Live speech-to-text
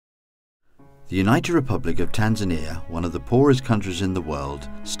The United Republic of Tanzania, one of the poorest countries in the world,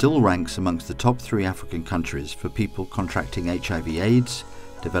 still ranks amongst the top 3 African countries for people contracting HIV/AIDS,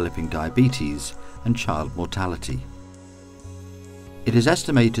 developing diabetes, and child mortality. It is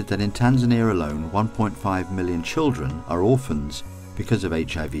estimated that in Tanzania alone 1.5 million children are orphans because of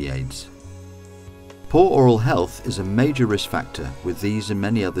HIV/AIDS. Poor oral health is a major risk factor with these and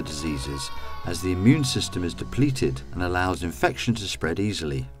many other diseases, as the immune system is depleted and allows infection to spread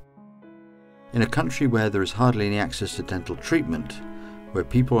easily. In a country where there is hardly any access to dental treatment, where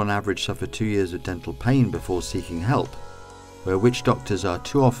people on average suffer 2 years of dental pain before seeking help, where witch doctors are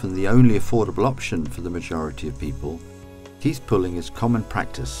too often the only affordable option for the majority of people, teeth pulling is common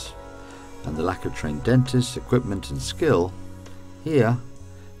practice, and the lack of trained dentists, equipment and skill, here,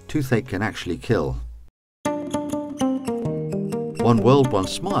 toothache can actually kill. One World, One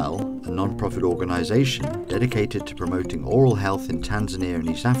Smile, a non-profit organisation dedicated to promoting oral health in Tanzania and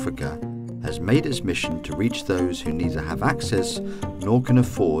East Africa, has made its mission to reach those who neither have access nor can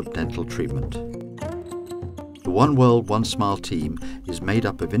afford dental treatment. The One World, One Smile team is made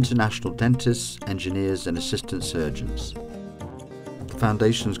up of international dentists, engineers and assistant surgeons. The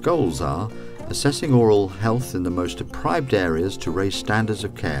Foundation's goals are assessing oral health in the most deprived areas to raise standards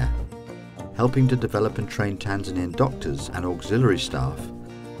of care, helping to develop and train Tanzanian doctors and auxiliary staff,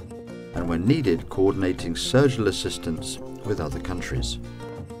 and when needed, coordinating surgical assistance with other countries.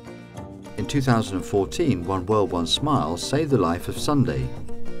 In 2014, One World, One Smile saved the life of Sunday,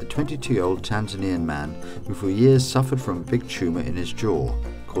 a 22-year-old Tanzanian man who for years suffered from a big tumour in his jaw,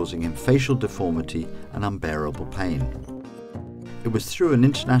 causing him facial deformity and unbearable pain. It was through an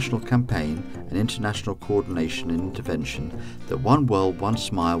international campaign and international coordination and intervention that One World, One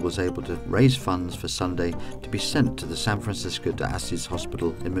Smile was able to raise funds for Sunday to be sent to the San Francisco de Asís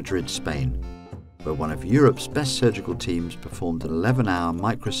Hospital in Madrid, Spain, where one of Europe's best surgical teams performed an 11-hour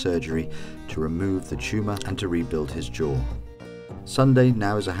microsurgery to remove the tumour and to rebuild his jaw. Sunday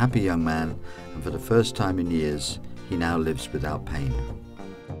now is a happy young man, and for the first time in years, he now lives without pain.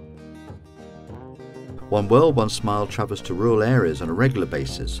 One World, One Smile travels to rural areas on a regular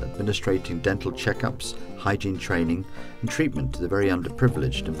basis, administrating dental checkups, hygiene training, and treatment to the very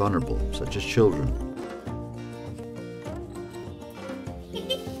underprivileged and vulnerable, such as children.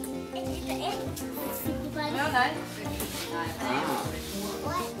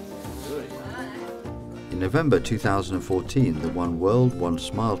 In November 2014, the One World, One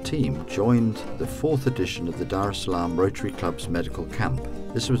Smile team joined the 4th edition of the Dar es Salaam Rotary Club's medical camp.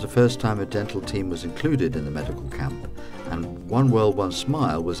 This was the first time a dental team was included in the medical camp, and One World, One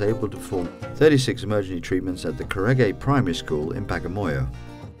Smile was able to perform 36 emergency treatments at the Karege Primary School in Bagamoyo.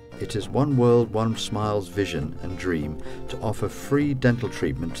 It is One World, One Smile's vision and dream to offer free dental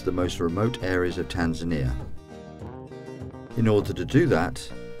treatment to the most remote areas of Tanzania. In order to do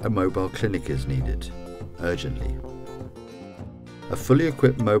that, a mobile clinic is needed, urgently. A fully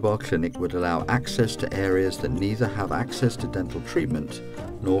equipped mobile clinic would allow access to areas that neither have access to dental treatment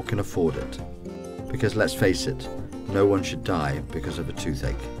nor can afford it. Because let's face it, no one should die because of a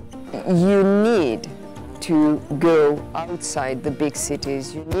toothache. You need to go outside the big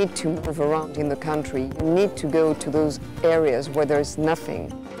cities, you need to move around in the country, you need to go to those areas where there's nothing.